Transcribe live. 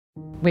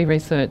We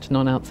research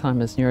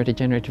non-Alzheimer's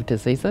neurodegenerative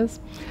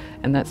diseases,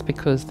 and that's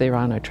because there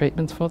are no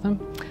treatments for them,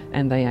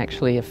 and they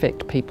actually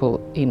affect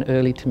people in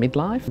early to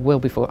midlife, well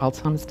before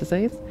Alzheimer's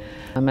disease.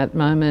 At the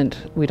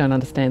moment, we don't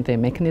understand their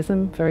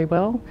mechanism very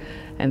well,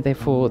 and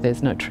therefore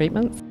there's no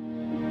treatments.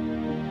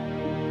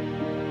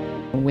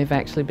 We've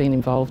actually been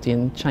involved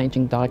in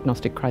changing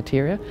diagnostic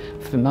criteria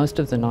for most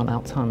of the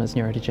non-Alzheimer's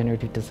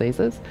neurodegenerative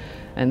diseases,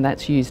 and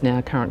that's used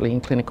now currently in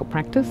clinical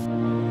practice.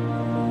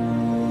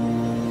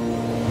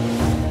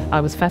 I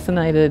was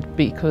fascinated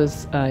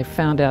because I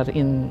found out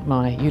in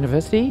my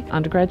university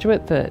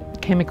undergraduate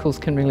that chemicals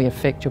can really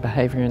affect your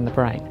behaviour in the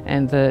brain,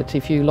 and that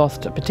if you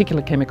lost a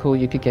particular chemical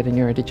you could get a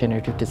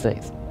neurodegenerative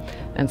disease.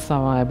 And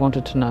so I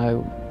wanted to know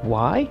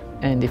why,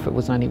 and if it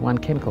was only one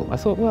chemical. I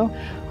thought, well,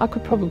 I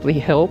could probably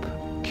help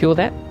cure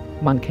that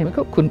one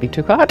chemical, couldn't be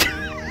too hard.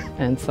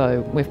 And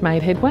so we've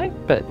made headway,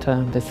 but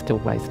there's still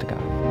ways to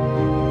go.